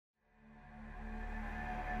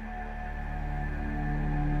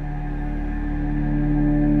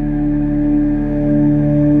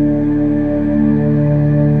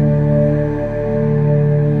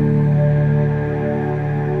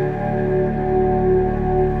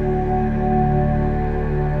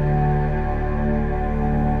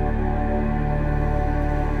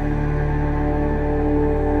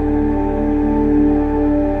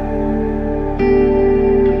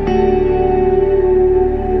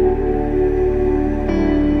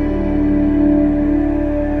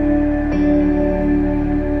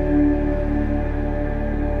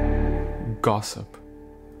gossip.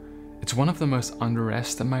 It's one of the most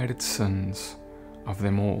underestimated sins of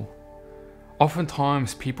them all.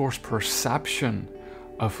 Oftentimes, people's perception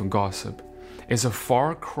of gossip is a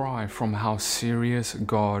far cry from how serious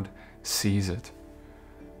God sees it.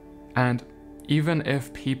 And even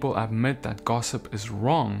if people admit that gossip is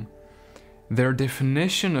wrong, their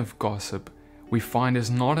definition of gossip we find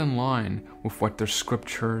is not in line with what the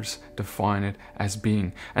scriptures define it as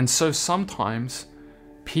being. And so sometimes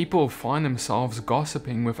people find themselves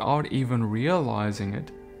gossiping without even realizing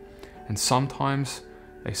it. And sometimes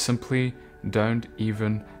they simply don't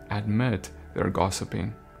even admit they're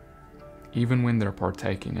gossiping, even when they're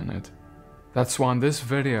partaking in it. That's why in this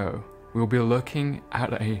video, we'll be looking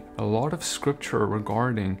at a lot of scripture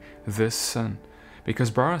regarding this sin.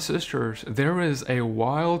 Because brothers and sisters, there is a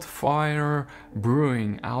wildfire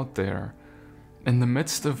brewing out there in the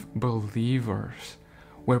midst of believers,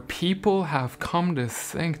 where people have come to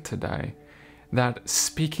think today that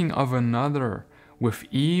speaking of another with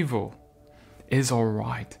evil is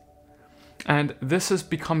alright. And this has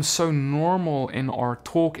become so normal in our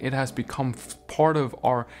talk, it has become part of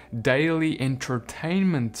our daily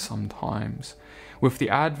entertainment sometimes. With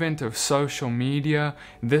the advent of social media,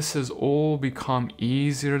 this has all become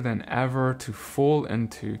easier than ever to fall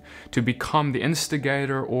into, to become the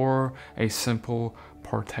instigator or a simple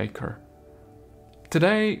partaker.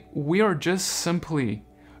 Today, we are just simply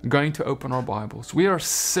going to open our Bibles. We are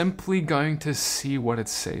simply going to see what it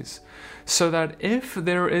says, so that if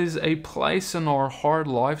there is a place in our hard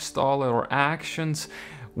lifestyle or actions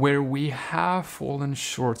where we have fallen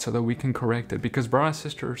short, so that we can correct it. Because brothers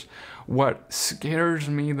and sisters, what scares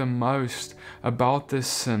me the most about this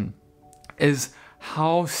sin is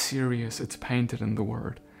how serious it's painted in the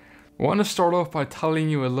Word. I want to start off by telling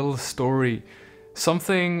you a little story,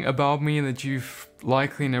 something about me that you've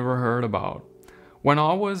likely never heard about. When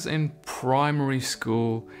I was in primary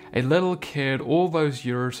school, a little kid all those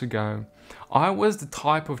years ago, I was the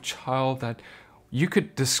type of child that you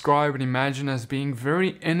could describe and imagine as being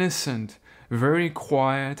very innocent, very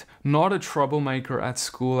quiet, not a troublemaker at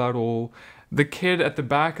school at all. The kid at the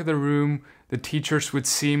back of the room, the teachers would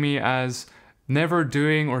see me as never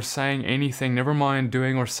doing or saying anything, never mind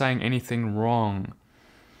doing or saying anything wrong.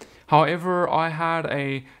 However, I had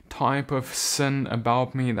a type of sin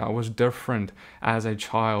about me that was different as a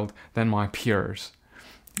child than my peers.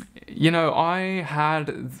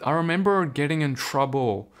 I remember getting in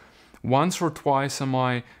trouble once or twice in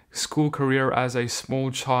my school career as a small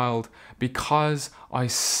child because I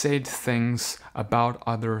said things about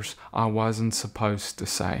others I wasn't supposed to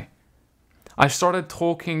say. I started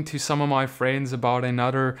talking to some of my friends about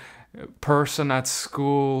another person at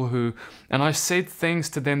school and I said things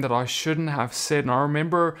to them that I shouldn't have said. And I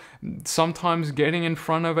remember sometimes getting in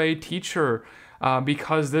front of a teacher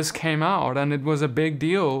because this came out, and it was a big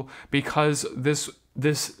deal because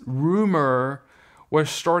this rumor was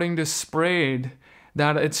starting to spread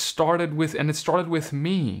that it started with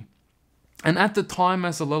me. And at the time,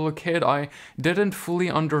 as a little kid, I didn't fully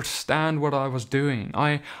understand what I was doing.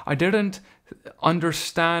 I didn't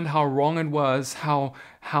understand how wrong it was,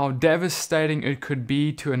 how devastating it could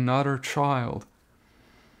be to another child.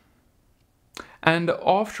 And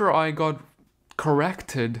after I got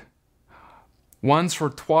corrected once or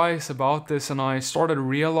twice about this, and I started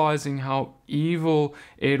realizing how evil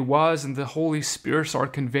it was, and the Holy Spirit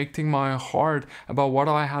started convicting my heart about what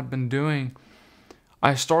I had been doing,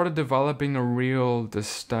 I started developing a real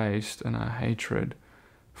distaste and a hatred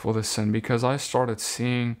for the sin, because I started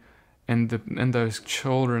seeing in those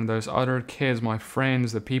children, those other kids, my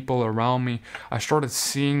friends, the people around me, I started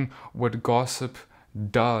seeing what gossip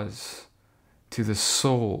does to the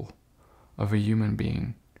soul of a human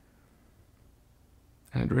being.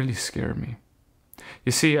 And it really scared me.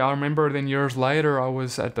 You see, I remember then years later, I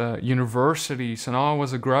was at the university, so now I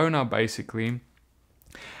was a grown-up basically.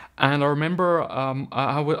 And I remember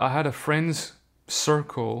I had a friend's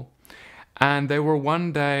circle, and they were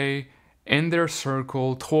one day in their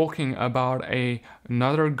circle talking about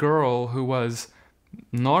another girl who was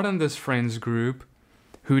not in this friend's group,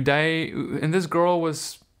 and this girl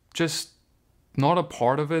was just not a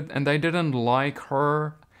part of it, and they didn't like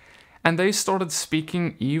her. And they started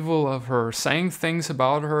speaking evil of her, saying things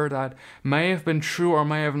about her that may have been true or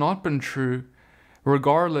may have not been true.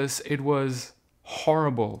 Regardless, it was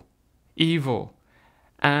horrible, evil.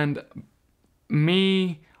 And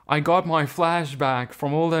I got my flashback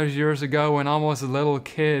from all those years ago when I was a little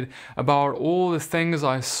kid about all the things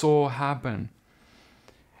I saw happen.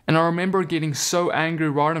 And I remember getting so angry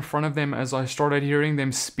right in front of them as I started hearing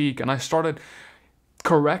them speak. And I started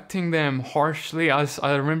correcting them harshly. I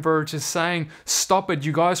remember just saying, stop it,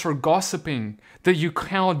 you guys are gossiping, that you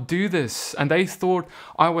cannot do this. And they thought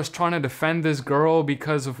I was trying to defend this girl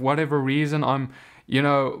because of whatever reason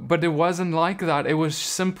but it wasn't like that. It was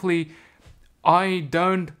simply, I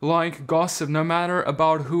don't like gossip, no matter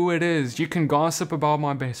about who it is. You can gossip about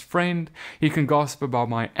my best friend, you can gossip about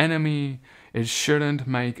my enemy. It shouldn't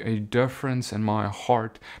make a difference in my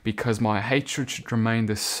heart, because my hatred should remain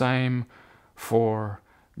the same for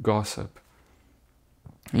gossip.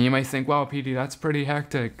 And you may think, wow, PD, that's pretty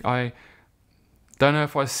hectic. I don't know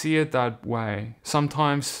if I see it that way.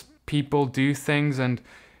 Sometimes people do things and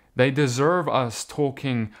they deserve us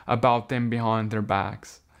talking about them behind their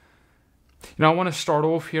backs. I want to start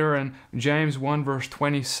off here in James 1 verse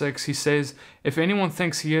 26. He says, if anyone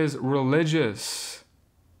thinks he is religious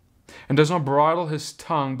and does not bridle his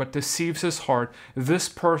tongue but deceives his heart, this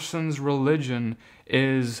person's religion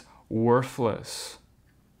is worthless.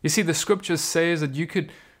 You see, the scripture says that you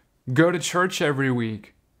could go to church every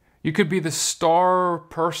week. You could be the star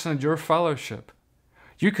person at your fellowship.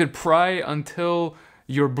 You could pray until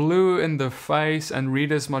you're blue in the face and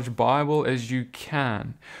read as much Bible as you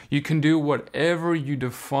can. You can do whatever you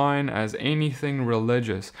define as anything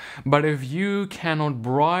religious. But if you cannot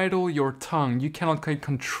bridle your tongue, you cannot take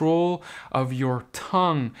control of your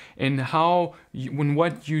tongue in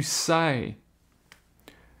what you say,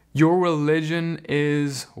 your religion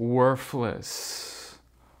is worthless.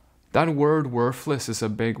 That word worthless is a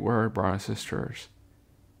big word, brothers and sisters.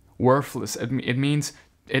 Worthless. It means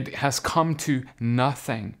it has come to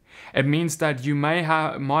nothing. It means that you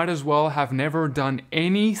might as well have never done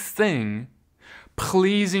anything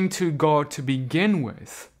pleasing to God to begin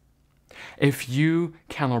with if you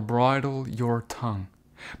cannot bridle your tongue.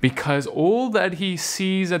 Because all that he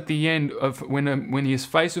sees at the end of when he is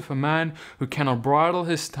faced with a man who cannot bridle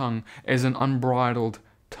his tongue is an unbridled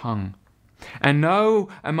tongue. And no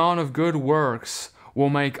amount of good works will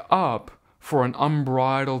make up for an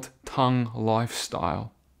unbridled tongue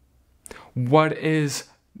lifestyle. What is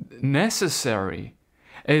necessary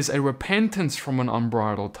is a repentance from an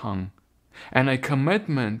unbridled tongue and a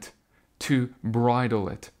commitment to bridle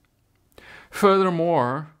it.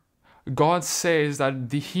 Furthermore, God says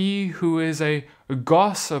that he who is a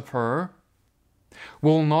gossiper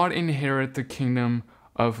will not inherit the kingdom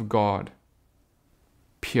of God.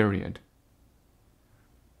 Period.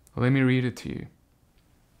 Let me read it to you.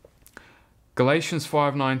 Galatians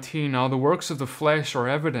 5:19, now the works of the flesh are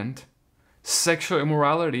evident: sexual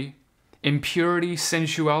immorality, impurity,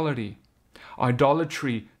 sensuality,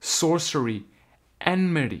 idolatry, sorcery,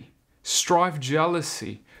 enmity, strife,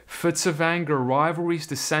 jealousy, fits of anger, rivalries,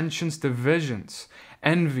 dissensions, divisions,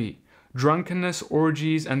 envy, drunkenness,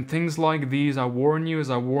 orgies, and things like these. I warn you, as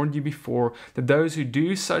I warned you before, that those who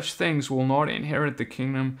do such things will not inherit the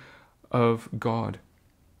kingdom of God.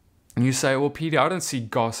 And you say, well, Peter, I don't see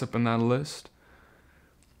gossip in that list.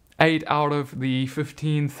 8 out of the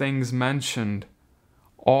 15 things mentioned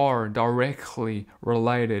are directly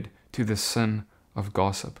related to the sin of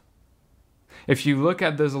gossip. If you look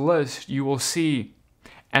at this list, you will see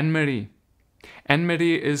enmity.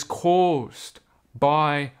 Enmity is caused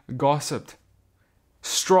by gossip.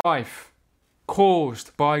 Strife,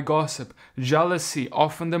 caused by gossip. Jealousy,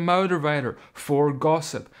 often the motivator for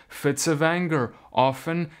gossip. Fits of anger,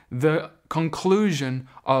 often the conclusion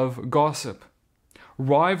of gossip.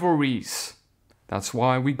 Rivalries, that's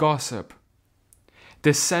why we gossip.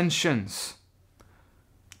 Dissensions,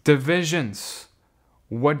 divisions,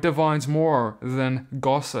 what divides more than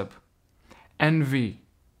gossip? Envy.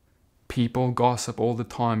 People gossip all the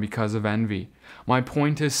time because of envy. My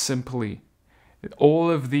point is simply, all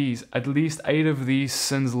of these, at least 8 of these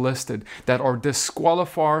sins listed that are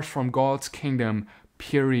disqualifiers from God's kingdom,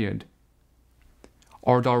 period,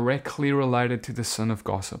 are directly related to the sin of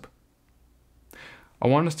gossip. I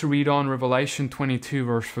want us to read on Revelation 22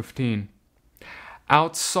 verse 15.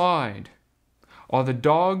 Outside are the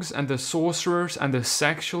dogs and the sorcerers and the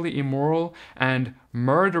sexually immoral and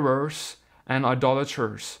murderers and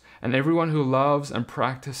idolaters and everyone who loves and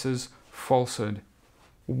practices falsehood.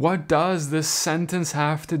 What does this sentence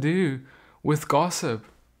have to do with gossip?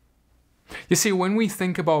 You see, when we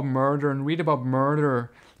think about murder and read about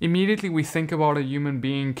murder, immediately we think about a human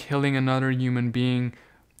being killing another human being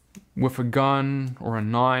with a gun or a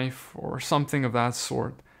knife or something of that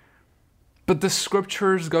sort. But the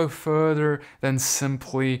scriptures go further than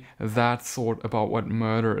simply that thought about what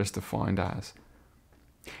murder is defined as.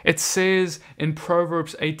 It says in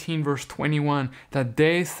Proverbs 18 verse 21 that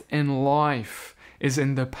death and life is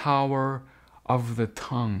in the power of the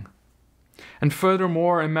tongue. And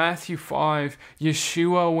furthermore, in Matthew 5,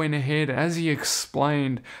 Yeshua went ahead, as he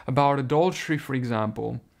explained about adultery, for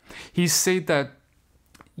example. He said that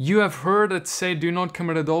you have heard it say, do not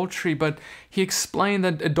commit adultery, but he explained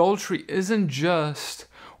that adultery isn't just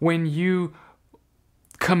when you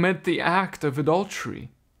commit the act of adultery,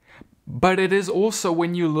 but it is also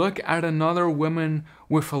when you look at another woman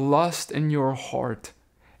with lust in your heart.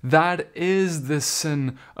 That is the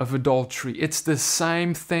sin of adultery. It's the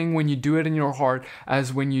same thing when you do it in your heart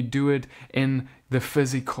as when you do it in the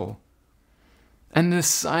physical. And the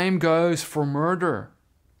same goes for murder.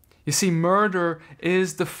 You see, murder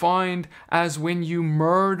is defined as when you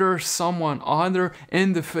murder someone, either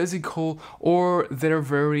in the physical or their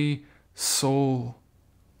very soul.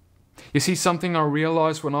 You see, something I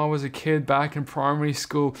realized when I was a kid back in primary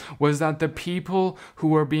school was that the people who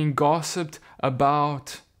were being gossiped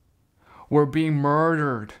about were being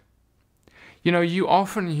murdered. You know, you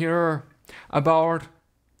often hear about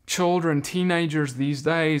children, teenagers these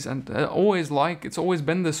days, and it's always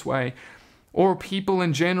been this way, or people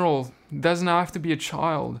in general. It doesn't have to be a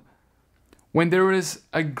child. When there is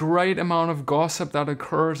a great amount of gossip that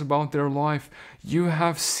occurs about their life, you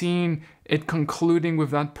have seen it concluding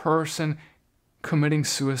with that person committing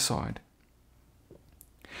suicide.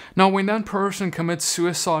 Now, when that person commits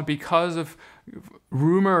suicide because of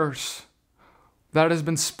rumors that has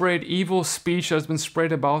been spread, evil speech has been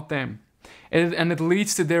spread about them, and it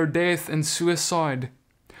leads to their death and suicide,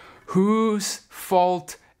 whose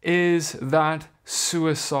fault is that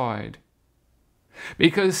suicide?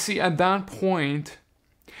 Because see, at that point,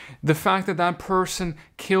 the fact that that person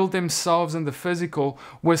killed themselves in the physical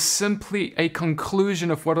was simply a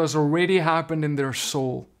conclusion of what has already happened in their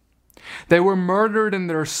soul. They were murdered in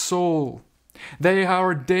their soul. They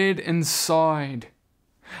are dead inside.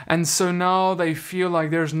 And so now they feel like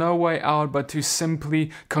there's no way out but to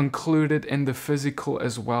simply conclude it in the physical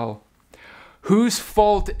as well. Whose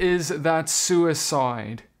fault is that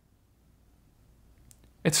suicide?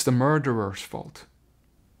 It's the murderer's fault.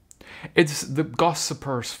 It's the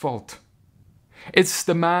gossiper's fault. It's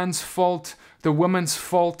the man's fault, the woman's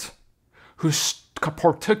fault, who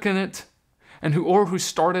partook in it, and who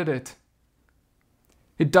started it.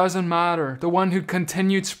 It doesn't matter. The one who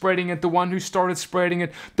continued spreading it, the one who started spreading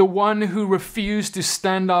it, the one who refused to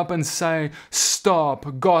stand up and say,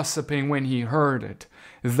 stop gossiping when he heard it.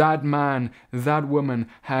 That man, that woman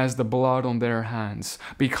has the blood on their hands,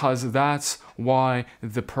 because that's why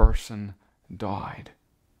the person died.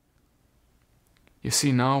 You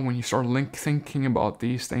see, now when you start thinking about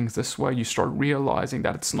these things this way, you start realizing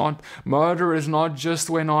that murder is not just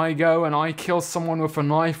when I go and I kill someone with a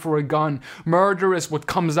knife or a gun. Murder is what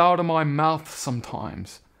comes out of my mouth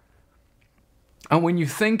sometimes. And when you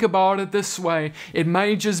think about it this way, it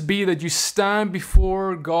may just be that you stand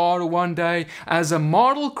before God one day as a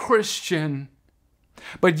model Christian,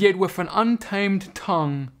 but yet with an untamed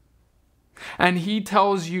tongue. And He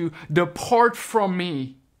tells you, depart from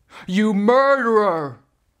me, you murderer.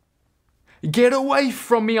 Get away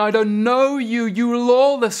from me, I don't know you, you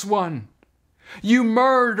lawless one. You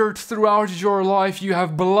murdered throughout your life. You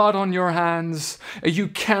have blood on your hands. You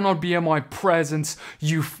cannot be in my presence.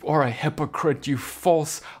 You are a hypocrite, you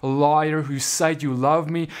false liar who said you love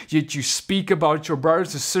me, yet you speak about your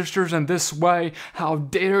brothers and sisters in this way. How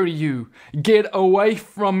dare you? Get away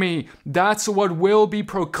from me. That's what will be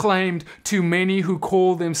proclaimed to many who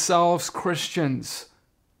call themselves Christians.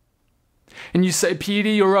 And you say,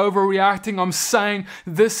 PD, you're overreacting. I'm saying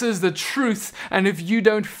this is the truth. And if you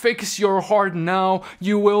don't fix your heart now,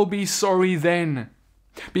 you will be sorry then.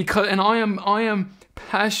 I am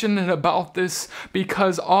passionate about this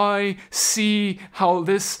because I see how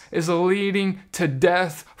this is leading to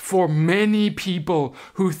death for many people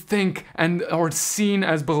who think and are seen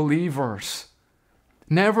as believers.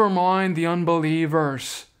 Never mind the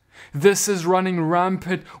unbelievers. This is running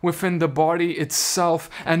rampant within the body itself,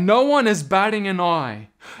 and no one is batting an eye.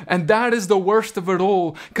 And that is the worst of it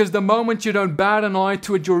all, because the moment you don't bat an eye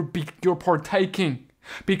to it, you're partaking.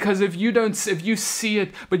 Because if you see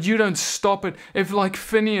it, but you don't stop it, if like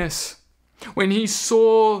Phineas, when he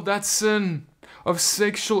saw that sin of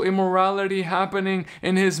sexual immorality happening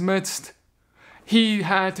in his midst, he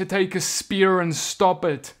had to take a spear and stop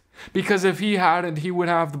it. Because if he hadn't, he would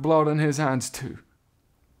have the blood on his hands too.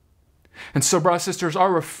 And so, brothers and sisters, I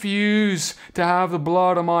refuse to have the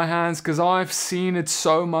blood on my hands because I've seen it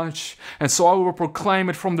so much. And so I will proclaim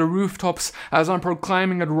it from the rooftops as I'm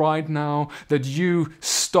proclaiming it right now, that you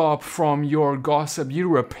stop from your gossip. You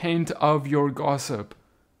repent of your gossip.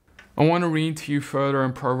 I want to read to you further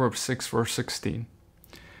in Proverbs 6 verse 16.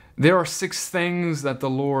 There are 6 things that the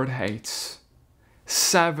Lord hates.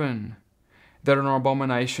 7 that are an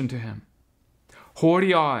abomination to him: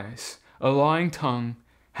 haughty eyes, a lying tongue,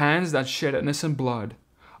 hands that shed innocent blood,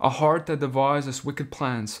 a heart that devises wicked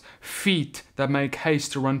plans, feet that make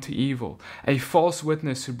haste to run to evil, a false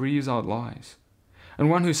witness who breathes out lies, and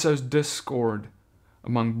one who sows discord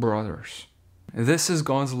among brothers. This is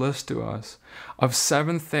God's list to us of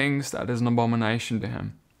 7 things that is an abomination to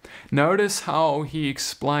him. Notice how he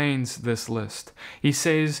explains this list. He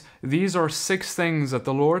says these are 6 things that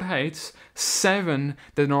the Lord hates, 7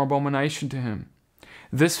 that are abomination to him.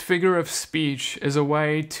 This figure of speech is a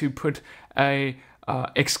way to put a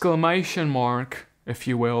exclamation mark, if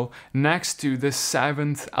you will, next to this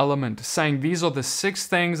 7th element, saying these are the 6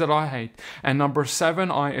 things that I hate, and number 7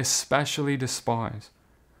 I especially despise.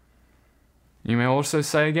 You may also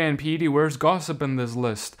say again, Petey, where's gossip in this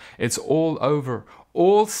list? It's all over.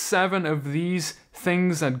 All 7 of these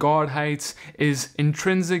things that God hates is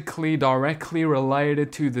intrinsically, directly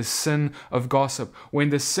related to the sin of gossip.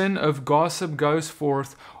 When the sin of gossip goes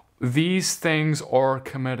forth, these things are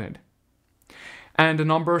committed. And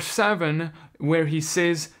number 7, where he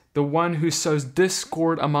says the one who sows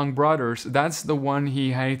discord among brothers, that's the one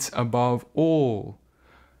he hates above all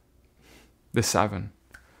the 7.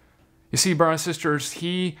 You see, brothers and sisters,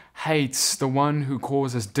 he hates the one who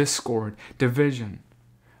causes discord, division.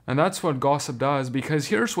 And that's what gossip does, because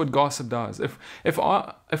here's what gossip does. If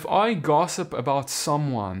I gossip about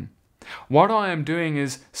someone, what I am doing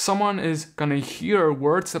is someone is going to hear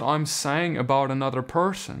words that I'm saying about another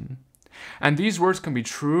person. And these words can be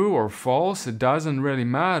true or false, it doesn't really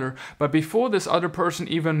matter. But before this other person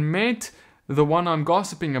even met the one I'm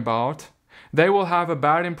gossiping about, they will have a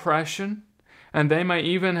bad impression. And they may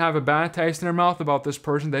even have a bad taste in their mouth about this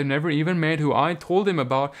person they've never even met, who I told them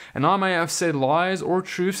about. And I may have said lies or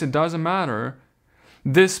truths, it doesn't matter.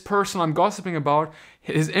 This person I'm gossiping about,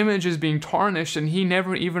 his image is being tarnished and he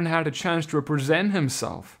never even had a chance to represent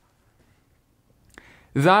himself.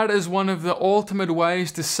 That is one of the ultimate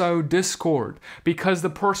ways to sow discord, because the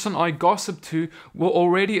person I gossip to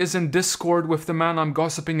already is in discord with the man I'm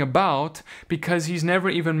gossiping about, because he's never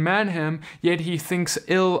even met him, yet he thinks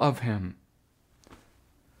ill of him.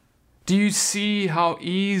 Do you see how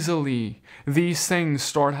easily these things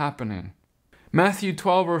start happening? Matthew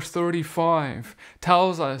 12 verse 35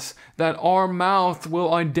 tells us that our mouth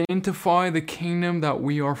will identify the kingdom that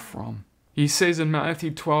we are from. He says in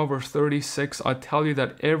Matthew 12 verse 36, I tell you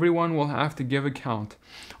that everyone will have to give account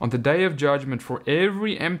on the day of judgment for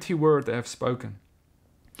every empty word they have spoken.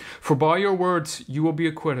 For by your words you will be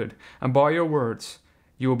acquitted, and by your words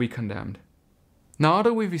you will be condemned. Now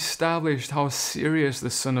that we've established how serious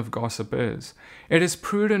the sin of gossip is, it is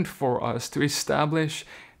prudent for us to establish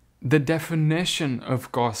the definition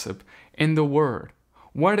of gossip in the Word.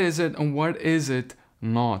 What is it and what is it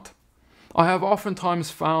not? I have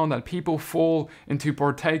oftentimes found that people fall into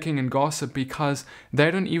partaking in gossip because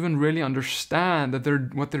they don't even really understand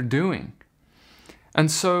that what they're doing.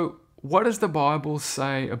 And so, what does the Bible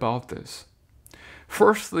say about this?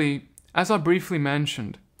 Firstly, as I briefly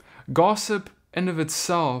mentioned, gossip in of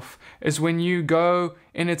itself is when you go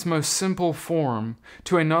in its most simple form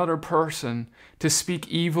to another person to speak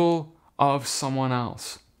evil of someone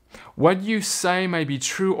else. What you say may be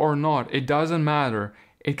true or not, it doesn't matter.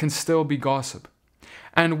 It can still be gossip.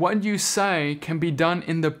 And what you say can be done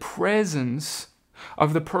in the presence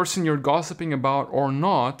of the person you're gossiping about or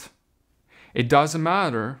not. It doesn't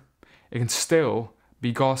matter. It can still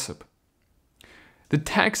be gossip. The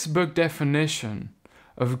textbook definition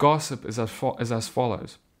of gossip is as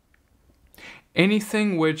follows.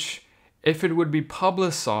 Anything which, if it would be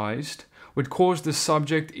publicized, would cause the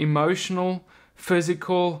subject emotional,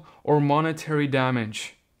 physical, or monetary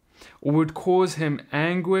damage, or would cause him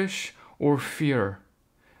anguish or fear.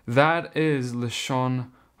 That is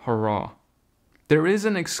Lashon Hara. There is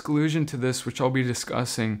an exclusion to this which I'll be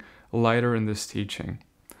discussing later in this teaching.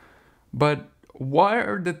 But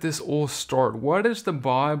where did this all start? What does the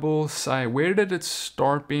Bible say? Where did it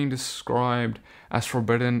start being described as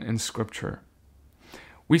forbidden in Scripture?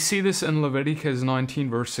 We see this in Leviticus 19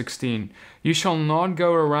 verse 16. You shall not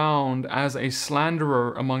go around as a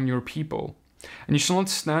slanderer among your people, and you shall not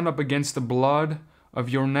stand up against the blood of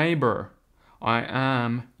your neighbor. I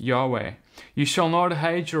am Yahweh. You shall not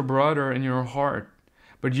hate your brother in your heart,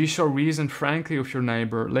 but you shall reason frankly with your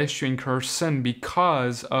neighbor, lest you incur sin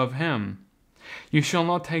because of him. You shall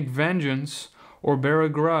not take vengeance or bear a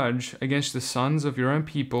grudge against the sons of your own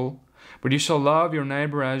people, but you shall love your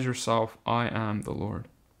neighbor as yourself. I am the Lord.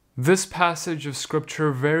 This passage of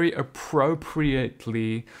Scripture very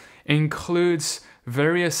appropriately includes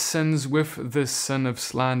various sins with this sin of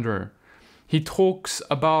slander. He talks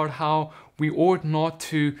about how we ought not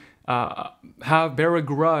to bear a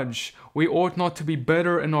grudge. We ought not to be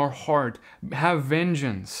bitter in our heart, have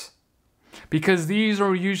vengeance. Because these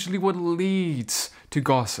are usually what leads to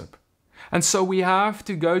gossip. And so we have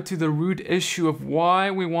to go to the root issue of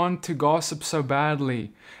why we want to gossip so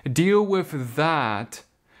badly. Deal with that,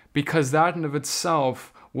 because that in of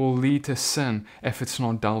itself will lead to sin if it's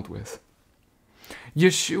not dealt with.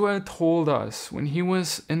 Yeshua told us when he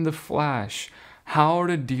was in the flesh how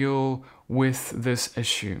to deal with this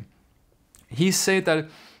issue. He said that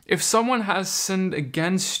if someone has sinned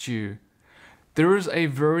against you, there is a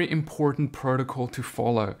very important protocol to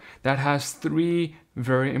follow that has 3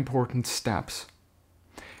 very important steps.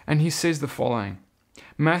 And he says the following.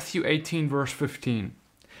 Matthew 18 verse 15.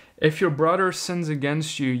 If your brother sins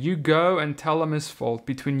against you, you go and tell him his fault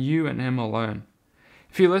between you and him alone.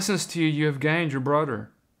 If he listens to you, you have gained your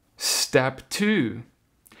brother. Step 2.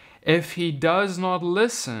 If he does not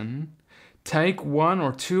listen, take 1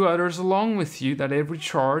 or 2 others along with you, that every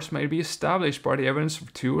charge may be established by the evidence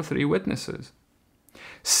of 2 or 3 witnesses.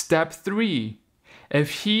 Step 3.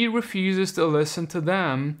 If he refuses to listen to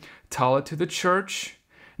them, tell it to the church.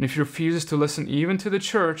 And if he refuses to listen even to the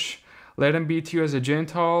church, let him be to you as a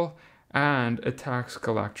Gentile and a tax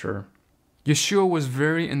collector. Yeshua was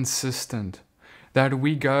very insistent that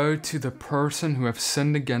we go to the person who have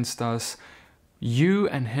sinned against us, you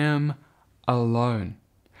and him alone,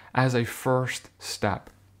 as a first step.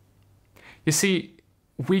 You see,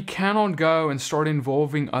 we cannot go and start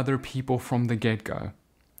involving other people from the get-go.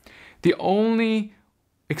 The only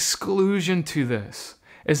exclusion to this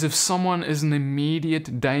is if someone is in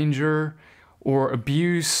immediate danger or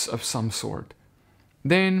abuse of some sort.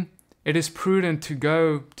 Then it is prudent to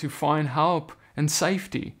go to find help and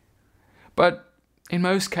safety. But in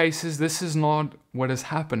most cases, this is not what is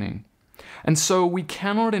happening. And so we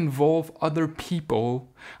cannot involve other people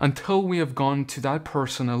until we have gone to that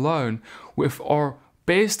person alone with our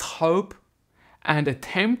best hope and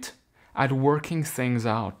attempt at working things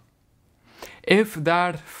out. If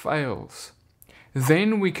that fails,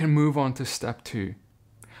 then we can move on to step 2.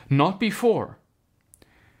 Not before.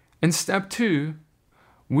 In step 2,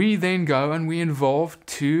 we then go and we involve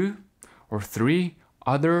 2 or 3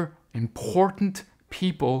 other important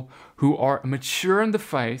people who are mature in the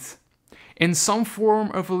faith, in some form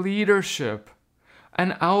of leadership,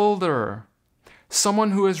 an elder,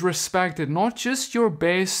 someone who is respected, not just your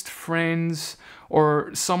best friends, or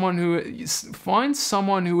someone who finds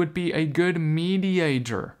someone who would be a good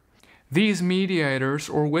mediator. These mediators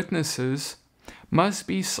or witnesses must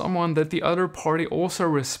be someone that the other party also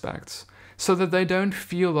respects, so that they don't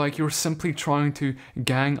feel like you're simply trying to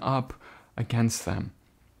gang up against them.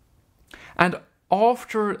 And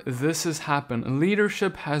after this has happened,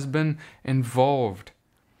 leadership has been involved.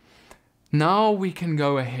 Now we can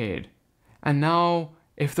go ahead. And now,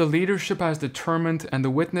 if the leadership has determined and the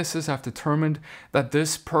witnesses have determined that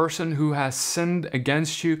this person who has sinned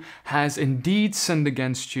against you has indeed sinned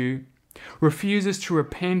against you, refuses to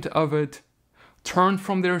repent of it, turn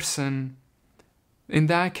from their sin, in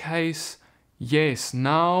that case, yes,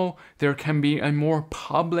 now there can be a more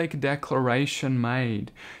public declaration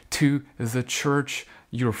made to the church,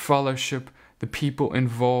 your fellowship, the people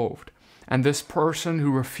involved. And this person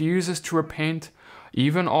who refuses to repent,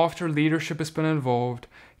 even after leadership has been involved,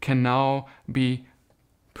 can now be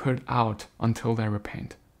put out until they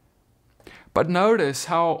repent. But notice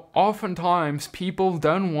how oftentimes people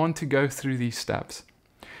don't want to go through these steps.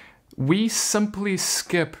 We simply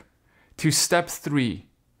skip to step 3.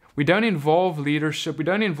 We don't involve leadership. We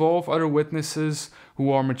don't involve other witnesses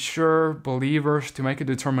who are mature believers to make a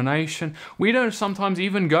determination. We don't sometimes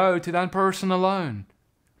even go to that person alone.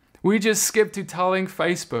 We just skip to telling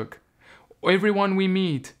Facebook, everyone we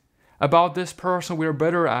meet, about this person we're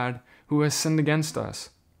bitter at who has sinned against us.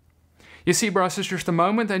 You see, brothers and sisters, the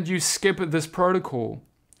moment that you skip this protocol,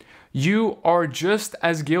 you are just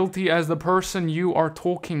as guilty as the person you are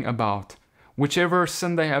talking about, whichever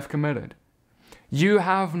sin they have committed. You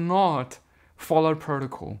have not followed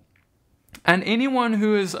protocol. And anyone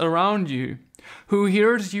who is around you, who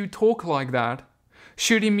hears you talk like that,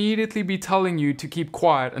 should immediately be telling you to keep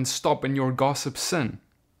quiet and stop in your gossip sin.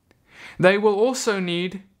 They will also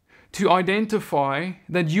need to identify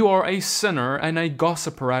that you are a sinner and a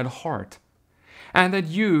gossiper at heart, and that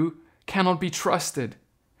you cannot be trusted,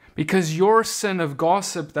 because your sin of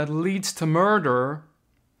gossip that leads to murder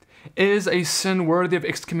is a sin worthy of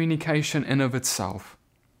excommunication in of itself.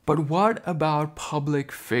 But what about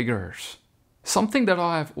public figures? Something that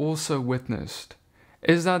I have also witnessed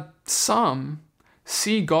is that some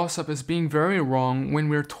see gossip as being very wrong when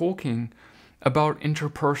we're talking about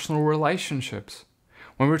interpersonal relationships.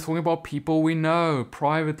 when we're talking about people we know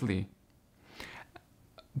privately.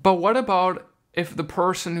 But what about if the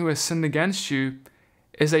person who has sinned against you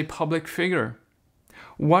is a public figure?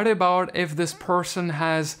 What about if this person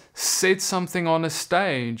has said something on a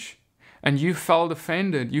stage and you felt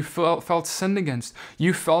offended, you felt sinned against,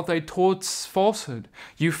 you felt they taught falsehood,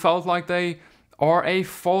 you felt like they are a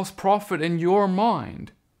false prophet in your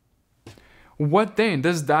mind? What then?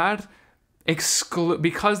 Does that exclude,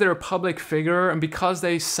 because they're a public figure and because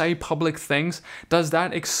they say public things, does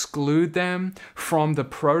that exclude them from the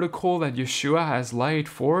protocol that Yeshua has laid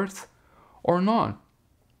forth or not?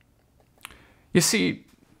 You see,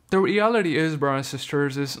 the reality is, brothers and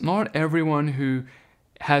sisters, is not everyone who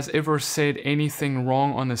has ever said anything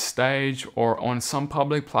wrong on a stage or on some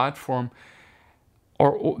public platform,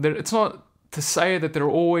 or it's not to say that they're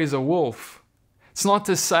always a wolf. It's not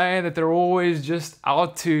to say that they're always just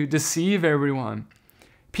out to deceive everyone.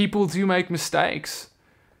 People do make mistakes.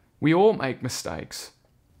 We all make mistakes.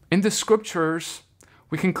 In the scriptures,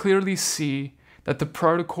 we can clearly see that the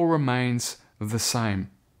protocol remains the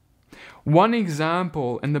same. One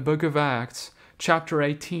example in the book of Acts, chapter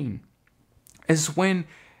 18, is when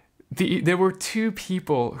there were two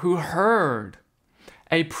people who heard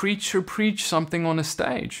a preacher preach something on a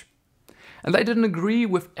stage, and they didn't agree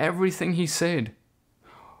with everything he said.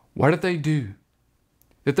 What did they do?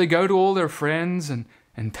 Did they go to all their friends and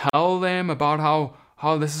tell them about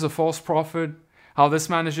how this is a false prophet, how this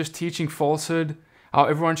man is just teaching falsehood, how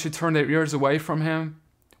everyone should turn their ears away from him?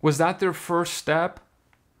 Was that their first step?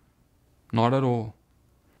 Not at all.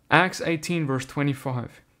 Acts 18 verse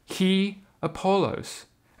 25. He, Apollos,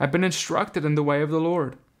 had been instructed in the way of the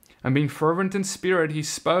Lord, and being fervent in spirit, he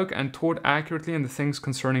spoke and taught accurately in the things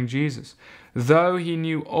concerning Jesus, though he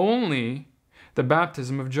knew only the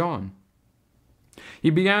baptism of John. He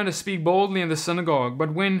began to speak boldly in the synagogue,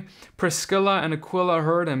 but when Priscilla and Aquila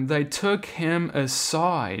heard him, they took him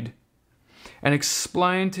aside and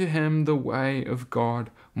explained to him the way of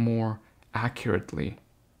God more accurately.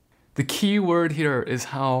 The key word here is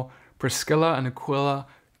how Priscilla and Aquila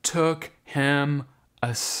took him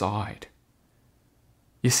aside.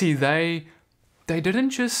 You see, they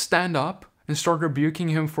didn't just stand up and start rebuking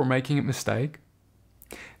him for making a mistake.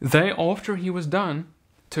 They, after he was done,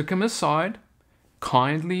 took him aside,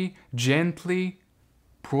 kindly, gently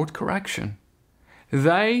brought correction.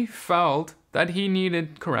 They felt that he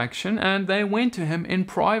needed correction, and they went to him in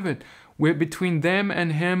private, between them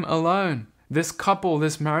and him alone. This couple,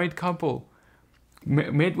 this married couple,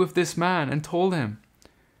 met with this man and told him.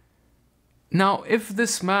 Now, if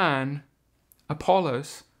this man,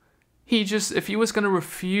 Apollos, if he was going to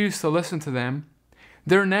refuse to listen to them,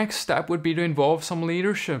 their next step would be to involve some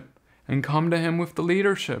leadership and come to him with the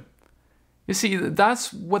leadership. You see,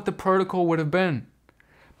 that's what the protocol would have been.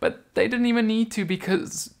 But they didn't even need to,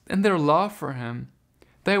 because in their love for him,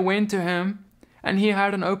 they went to him and he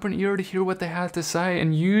had an open ear to hear what they had to say.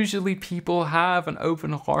 And usually people have an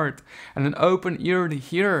open heart and an open ear to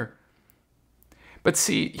hear. But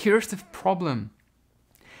see, here's the problem.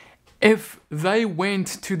 If they went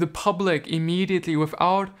to the public immediately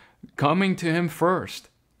without coming to him first,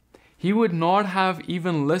 he would not have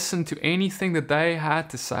even listened to anything that they had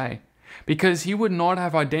to say, because he would not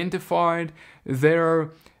have identified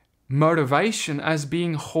their motivation as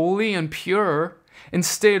being holy and pure,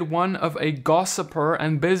 instead one of a gossiper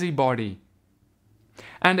and busybody.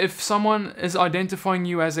 And if someone is identifying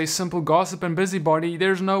you as a simple gossip and busybody,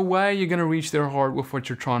 there's no way you're going to reach their heart with what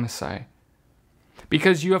you're trying to say,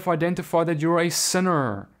 because you have identified that you're a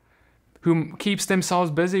sinner who keeps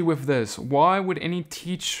themselves busy with this. Why would any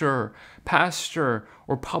teacher, pastor,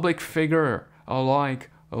 or public figure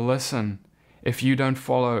alike listen if you don't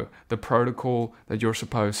follow the protocol that you're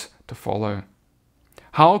supposed to follow?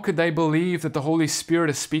 How could they believe that the Holy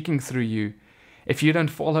Spirit is speaking through you if you don't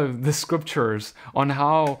follow the scriptures on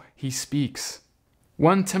how he speaks?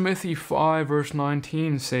 1 Timothy 5 verse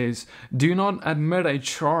 19 says, "Do not admit a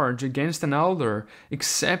charge against an elder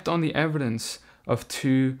except on the evidence of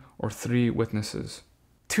 2 or 3 witnesses."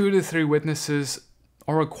 2 to 3 witnesses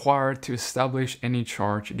are required to establish any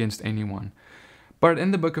charge against anyone. But in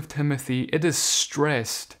the book of Timothy, it is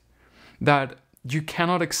stressed that you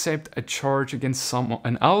cannot accept a charge against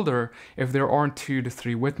an elder if there aren't 2 to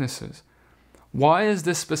 3 witnesses. Why is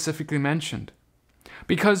this specifically mentioned?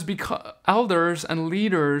 Because elders and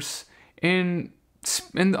leaders in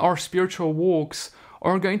our spiritual walks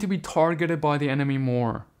are going to be targeted by the enemy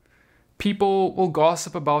more. People will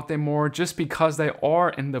gossip about them more just because they are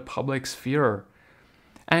in the public sphere.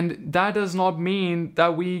 And that does not mean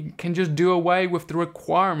that we can just do away with the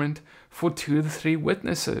requirement for 2 to 3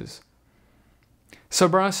 witnesses. So,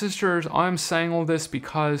 brothers and sisters, I'm saying all this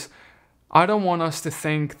because I don't want us to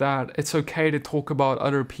think that it's okay to talk about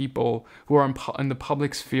other people who are in the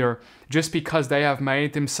public sphere just because they have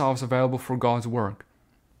made themselves available for God's work.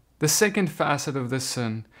 The second facet of this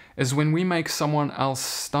sin is when we make someone else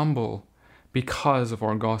stumble because of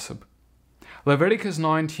our gossip. Leviticus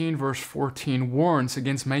 19 verse 14 warns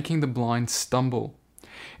against making the blind stumble.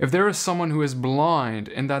 If there is someone who is blind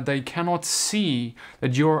in that they cannot see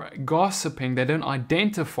that you're gossiping, they don't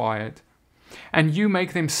identify it, and you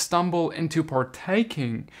make them stumble into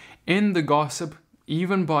partaking in the gossip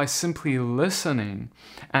even by simply listening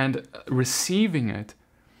and receiving it,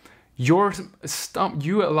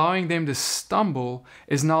 you allowing them to stumble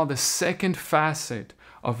is now the second facet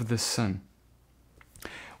of the sin.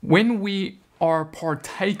 When we are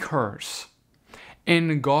partakers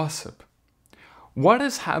in gossip, what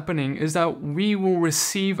is happening is that we will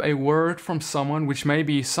receive a word from someone which may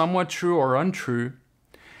be somewhat true or untrue,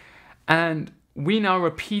 and we now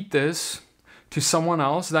repeat this to someone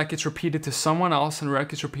else, that gets repeated to someone else, and that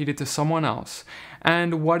gets repeated to someone else.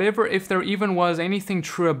 And whatever, if there even was anything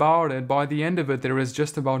true about it, by the end of it, there is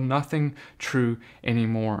just about nothing true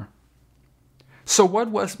anymore. So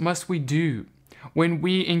what must we do when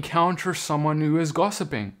we encounter someone who is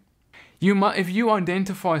gossiping? If you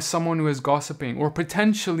identify someone who is gossiping or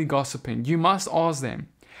potentially gossiping, you must ask them,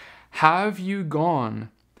 have you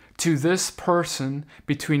gone to this person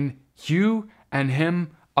between you and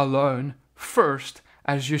him alone first,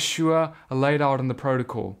 as Yeshua laid out in the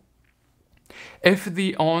protocol? If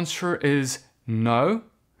the answer is no,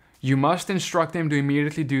 you must instruct them to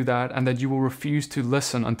immediately do that and that you will refuse to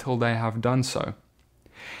listen until they have done so.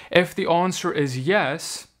 If the answer is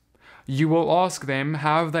yes, you will ask them,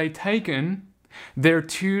 have they taken their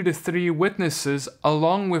 2 to 3 witnesses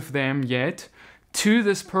along with them yet to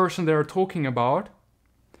this person they're talking about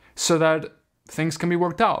so that things can be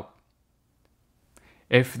worked out?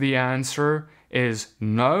 If the answer is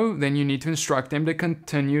no, then you need to instruct them to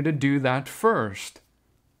continue to do that first.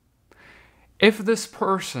 If this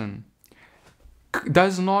person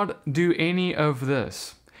does not do any of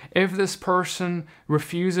this, if this person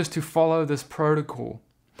refuses to follow this protocol,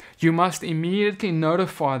 you must immediately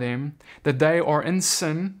notify them that they are in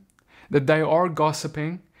sin, that they are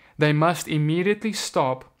gossiping. They must immediately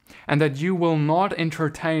stop, and that you will not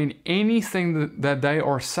entertain anything that they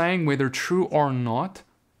are saying, whether true or not,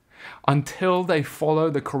 until they follow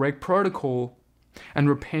the correct protocol and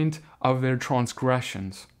repent of their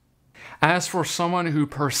transgressions. As for someone who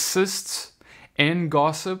persists in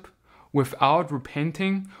gossip without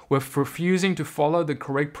repenting, with refusing to follow the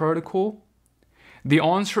correct protocol, the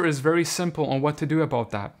answer is very simple on what to do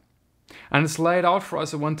about that. And it's laid out for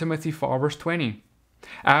us in 1 Timothy 4 verse 20.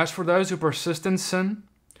 As for those who persist in sin,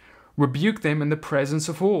 rebuke them in the presence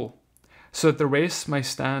of all, so that the rest may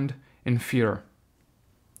stand in fear.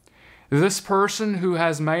 This person who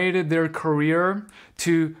has made it their career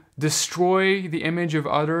to destroy the image of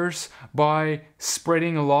others by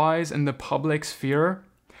spreading lies in the public sphere,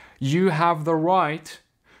 you have the right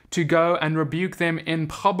to go and rebuke them in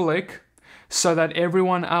public so that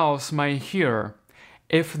everyone else may hear.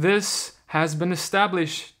 If this has been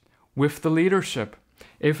established with the leadership,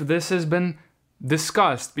 if this has been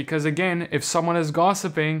discussed, because again, if someone is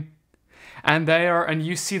gossiping and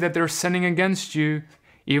you see that they're sinning against you,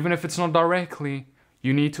 even if it's not directly,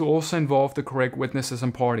 you need to also involve the correct witnesses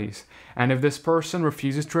and parties. And if this person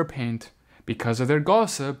refuses to repent because of their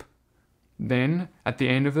gossip, then at the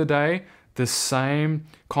end of the day, the same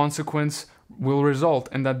consequence will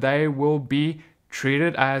result in that they will be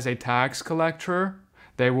treated as a tax collector.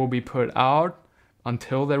 They will be put out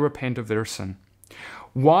until they repent of their sin.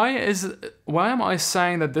 Why am I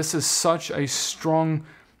saying that this is such a strong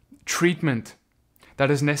treatment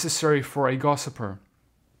that is necessary for a gossiper?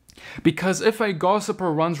 Because if a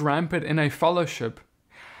gossiper runs rampant in a fellowship,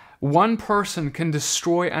 one person can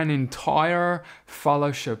destroy an entire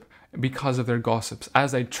fellowship because of their gossips,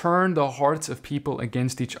 as they turn the hearts of people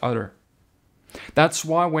against each other. That's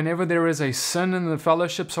why whenever there is a sin in the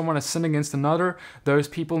fellowship, someone has sinned against another, those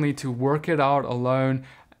people need to work it out alone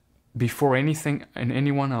before anything and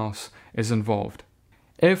anyone else is involved.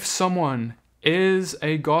 If someone is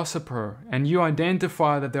a gossiper and you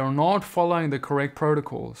identify that they're not following the correct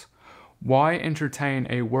protocols, why entertain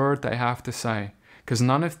a word they have to say? Because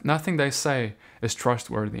nothing they say is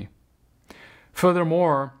trustworthy.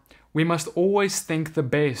 Furthermore, we must always think the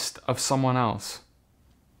best of someone else.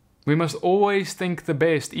 We must always think the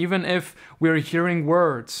best, even if we're hearing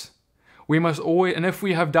words. We must always, and if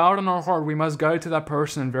we have doubt in our heart, we must go to that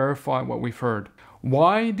person and verify what we've heard.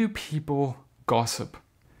 Why do people gossip?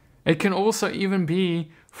 It can also even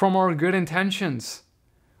be from our good intentions.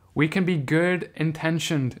 We can be good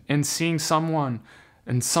intentioned in seeing someone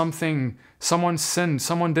and someone sinned,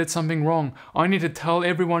 someone did something wrong. I need to tell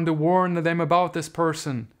everyone to warn them about this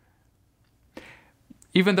person.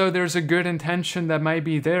 Even though there's a good intention that may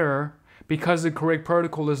be there, because the correct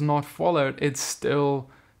protocol is not followed, it's still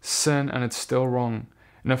sin and it's still wrong.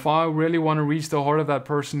 And if I really want to reach the heart of that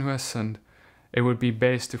person who has sinned, it would be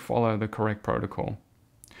best to follow the correct protocol.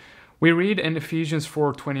 We read in Ephesians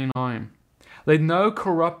 4:29, "Let no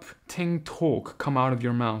corrupting talk come out of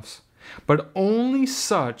your mouths, but only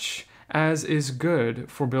such as is good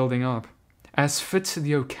for building up, as fits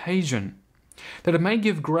the occasion, that it may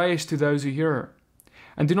give grace to those who hear.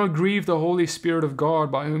 And do not grieve the Holy Spirit of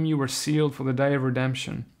God, by whom you were sealed for the day of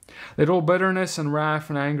redemption. Let all bitterness and wrath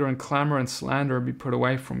and anger and clamor and slander be put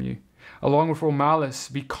away from you. Along with all malice,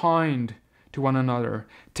 be kind to one another,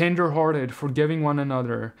 tender-hearted, forgiving one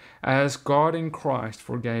another, as God in Christ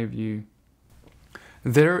forgave you."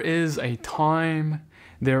 There is a time,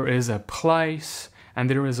 there is a place, and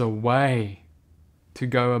there is a way to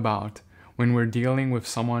go about when we're dealing with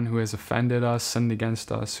someone who has offended us, sinned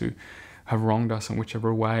against us, who have wronged us in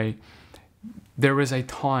whichever way. There is a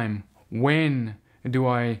time. When do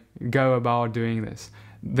I go about doing this?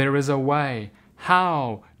 There is a way.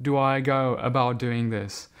 How do I go about doing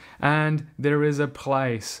this? And there is a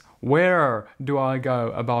place. Where do I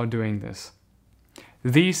go about doing this?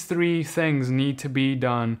 These three things need to be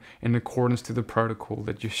done in accordance to the protocol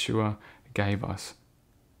that Yeshua gave us.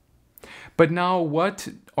 But now, what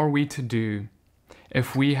are we to do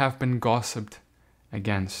if we have been gossiped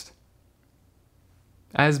against?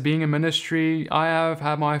 As being a ministry, I have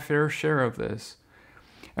had my fair share of this.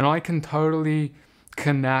 And I can totally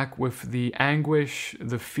connect with the anguish,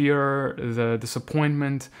 the fear, the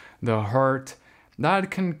disappointment, the hurt that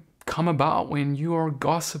can come about when you are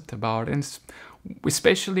gossiped about, and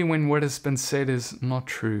especially when what has been said is not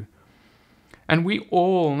true. And we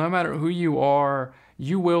all, no matter who you are,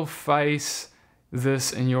 you will face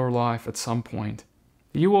this in your life at some point.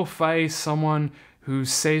 You will face someone who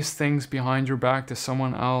says things behind your back to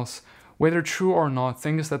someone else, whether true or not,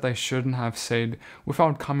 things that they shouldn't have said,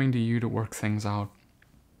 without coming to you to work things out.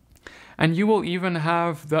 And you will even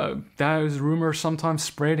have those rumors sometimes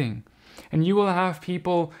spreading. And you will have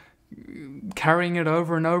people carrying it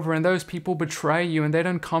over and over, and those people betray you, and they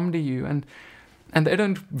don't come to you, and they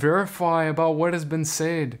don't verify about what has been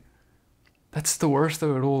said. That's the worst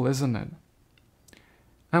of it all, isn't it?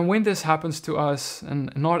 And when this happens to us,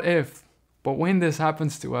 and not if, but when this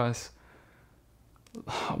happens to us,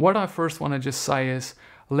 what I first want to just say is,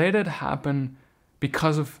 let it happen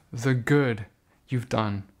because of the good you've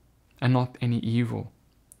done and not any evil.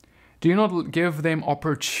 Do not give them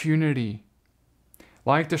opportunity.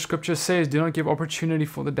 Like the scripture says, do not give opportunity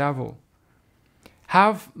for the devil.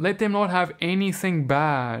 Let them not have anything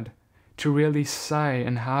bad to really say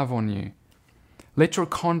and have on you. Let your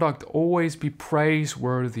conduct always be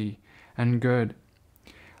praiseworthy and good.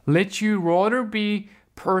 Let you rather be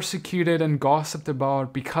persecuted and gossiped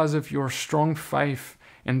about because of your strong faith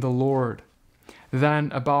in the Lord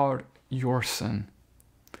than about your sin.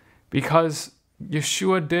 Because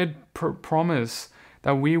Yeshua did promise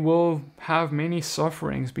that we will have many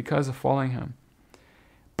sufferings because of following him.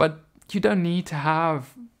 But you don't need to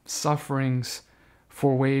have sufferings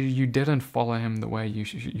for where you didn't follow him the way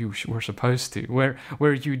you were supposed to,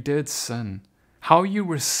 where you did sin. How you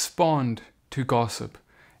respond to gossip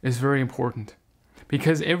is very important,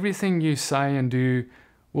 because everything you say and do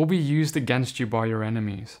will be used against you by your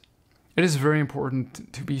enemies. It is very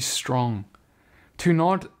important to be strong, to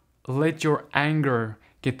not let your anger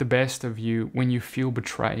get the best of you when you feel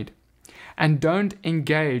betrayed. And don't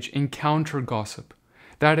engage in counter gossip.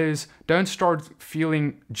 That is, don't start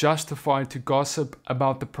feeling justified to gossip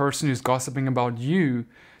about the person who's gossiping about you,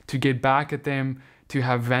 to get back at them, to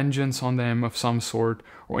have vengeance on them of some sort,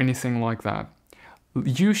 or anything like that.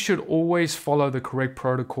 You should always follow the correct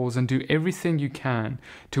protocols and do everything you can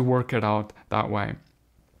to work it out that way.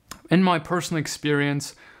 In my personal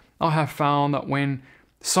experience, I have found that when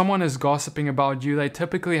someone is gossiping about you, they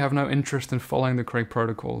typically have no interest in following the correct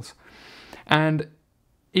protocols. And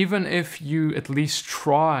even if you at least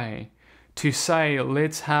try to say,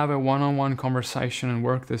 let's have a one-on-one conversation and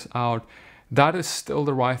work this out, that is still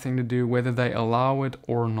the right thing to do, whether they allow it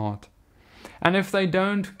or not. And if they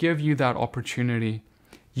don't give you that opportunity,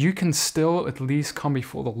 you can still at least come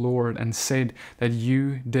before the Lord and say that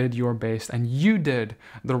you did your best and you did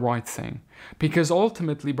the right thing. Because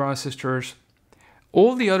ultimately, brothers and sisters,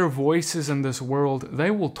 all the other voices in this world,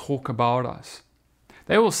 they will talk about us.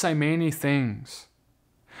 They will say many things.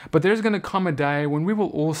 But there's going to come a day when we will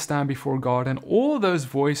all stand before God and all of those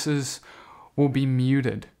voices will be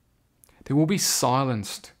muted. They will be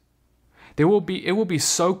silenced. It will be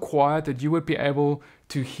so quiet that you would be able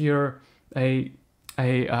to hear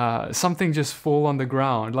something just fall on the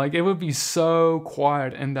ground. Like, it would be so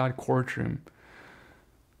quiet in that courtroom.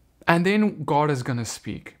 And then God is going to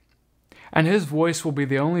speak. And his voice will be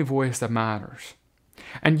the only voice that matters.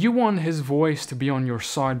 And you want his voice to be on your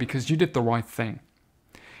side because you did the right thing.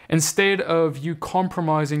 Instead of you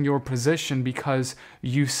compromising your position because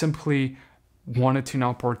you simply wanted to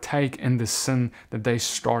now partake in the sin that they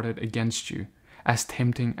started against you. As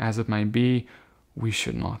tempting as it may be, we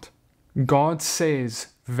should not. God says,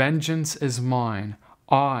 vengeance is mine,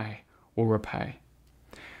 I will repay.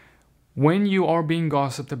 When you are being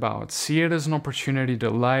gossiped about, see it as an opportunity to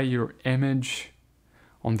lay your image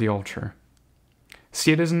on the altar.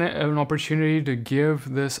 See it as an opportunity to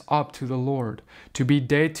give this up to the Lord, to be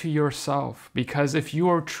dead to yourself. Because if you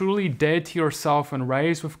are truly dead to yourself and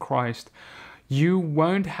raised with Christ, you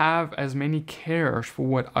won't have as many cares for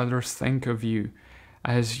what others think of you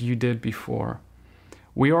as you did before.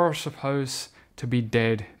 We are supposed to be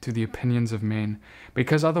dead to the opinions of men,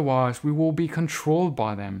 because otherwise we will be controlled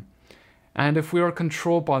by them. And if we are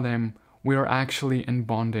controlled by them, we are actually in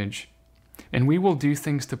bondage. And we will do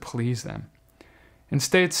things to please them.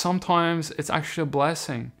 Instead, sometimes it's actually a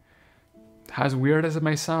blessing, as weird as it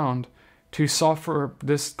may sound, to suffer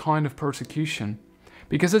this kind of persecution.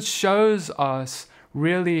 Because it shows us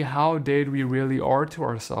really how dead we really are to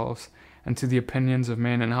ourselves and to the opinions of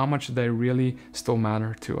men, and how much they really still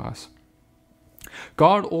matter to us.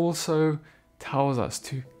 God also tells us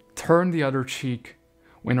to turn the other cheek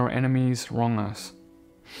when our enemies wrong us.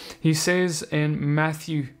 He says in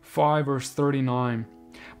Matthew 5 verse 39,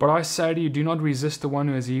 "But I say to you, do not resist the one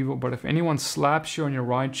who is evil, but if anyone slaps you on your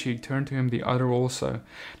right cheek, turn to him the other also.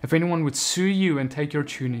 If anyone would sue you and take your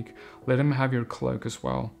tunic, let him have your cloak as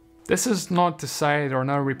well." This is not to say there are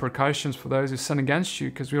no repercussions for those who sin against you,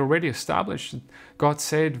 because we already established that God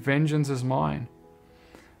said, vengeance is mine.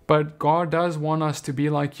 But God does want us to be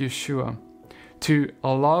like Yeshua, to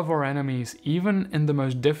love our enemies even in the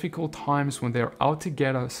most difficult times when they're out to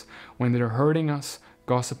get us, when they're hurting us,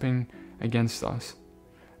 gossiping against us.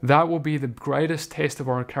 That will be the greatest test of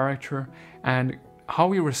our character, and how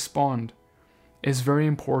we respond is very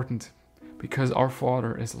important because our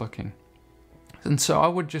Father is looking. And so I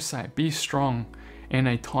would just say, be strong in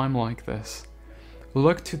a time like this.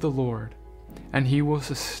 Look to the Lord, and he will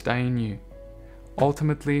sustain you.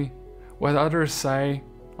 Ultimately, what others say,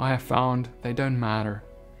 I have found, they don't matter.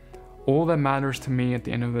 All that matters to me at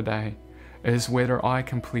the end of the day is whether I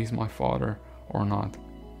can please my Father or not.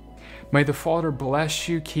 May the Father bless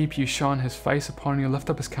you, keep you, shine his face upon you, lift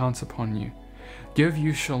up his countenance upon you, give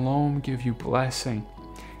you shalom, give you blessing,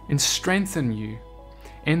 and strengthen you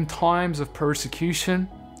in times of persecution,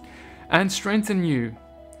 and strengthen you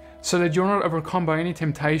so that you're not overcome by any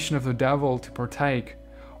temptation of the devil to partake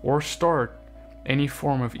or start any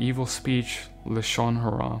form of evil speech, lashon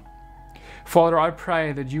hara. Father, I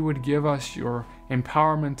pray that you would give us your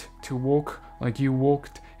empowerment to walk like you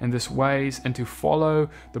walked in these ways and to follow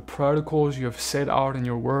the protocols you have set out in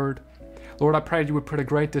your word. Lord, I pray that you would put a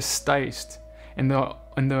great distaste in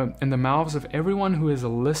the mouths of everyone who is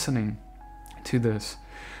listening to this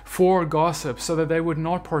for gossip, so that they would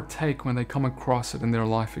not partake when they come across it in their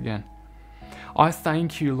life again. I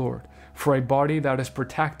thank you, Lord, for a body that is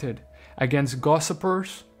protected against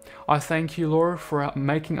gossipers. I thank you, Lord, for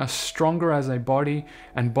making us stronger as a body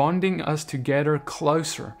and bonding us together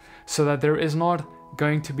closer, so that there is not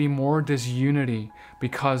going to be more disunity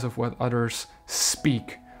because of what others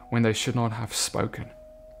speak when they should not have spoken.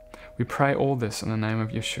 We pray all this in the name of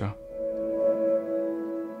Yeshua.